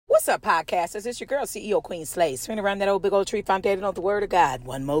What's up, podcasters? It's your girl, CEO Queen Slay. Swing around that old big old tree founded on the word of God.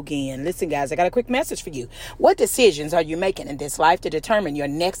 One more again. Listen, guys, I got a quick message for you. What decisions are you making in this life to determine your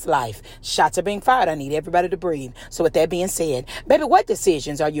next life? Shots are being fired. I need everybody to breathe. So with that being said, baby, what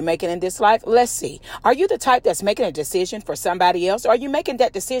decisions are you making in this life? Let's see. Are you the type that's making a decision for somebody else? Or are you making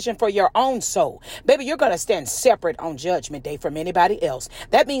that decision for your own soul? Baby, you're going to stand separate on Judgment Day from anybody else.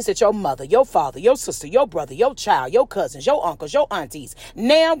 That means that your mother, your father, your sister, your brother, your child, your cousins, your uncles, your aunties,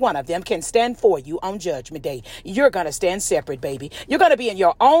 now one of them can stand for you on Judgment Day. You're going to stand separate, baby. You're going to be in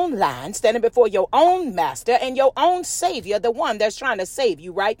your own line, standing before your own master and your own savior, the one that's trying to save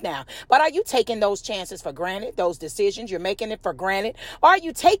you right now. But are you taking those chances for granted, those decisions? You're making it for granted? Or are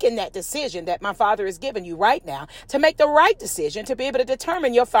you taking that decision that my Father is giving you right now to make the right decision to be able to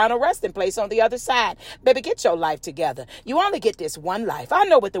determine your final resting place on the other side? Baby, get your life together. You only get this one life. I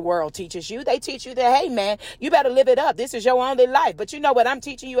know what the world teaches you. They teach you that, hey, man, you better live it up. This is your only life. But you know what I'm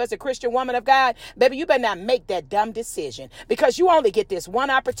teaching you as a Christian woman of God? Baby, you better not make that dumb decision, because you only get this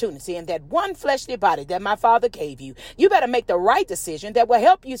one opportunity in that one fleshly body that my Father gave you. You better make the right decision that will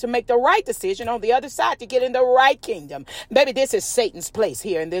help you to make the right decision on the other side to get in the right kingdom. Baby, this is Satan's place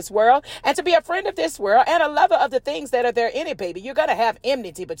here in this world. And to be a friend of this world and a lover of the things that are there in it, baby, you're going to have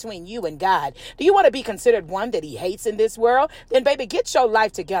enmity between you and God. Do you want to be considered one that he hates in this world? Then, baby, get your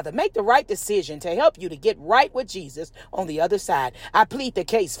life together. Make the right decision to help you to get right with Jesus on the other side. I plead the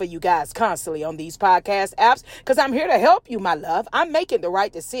case for you guys constantly on these podcast apps, because I'm here to help you, my love. I'm making the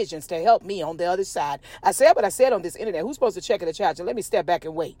right decisions to help me on the other side. I said what I said on this internet. Who's supposed to check in the charger? Let me step back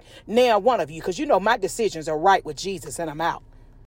and wait. Now, one of you, because you know my decisions are right with Jesus, and I'm out.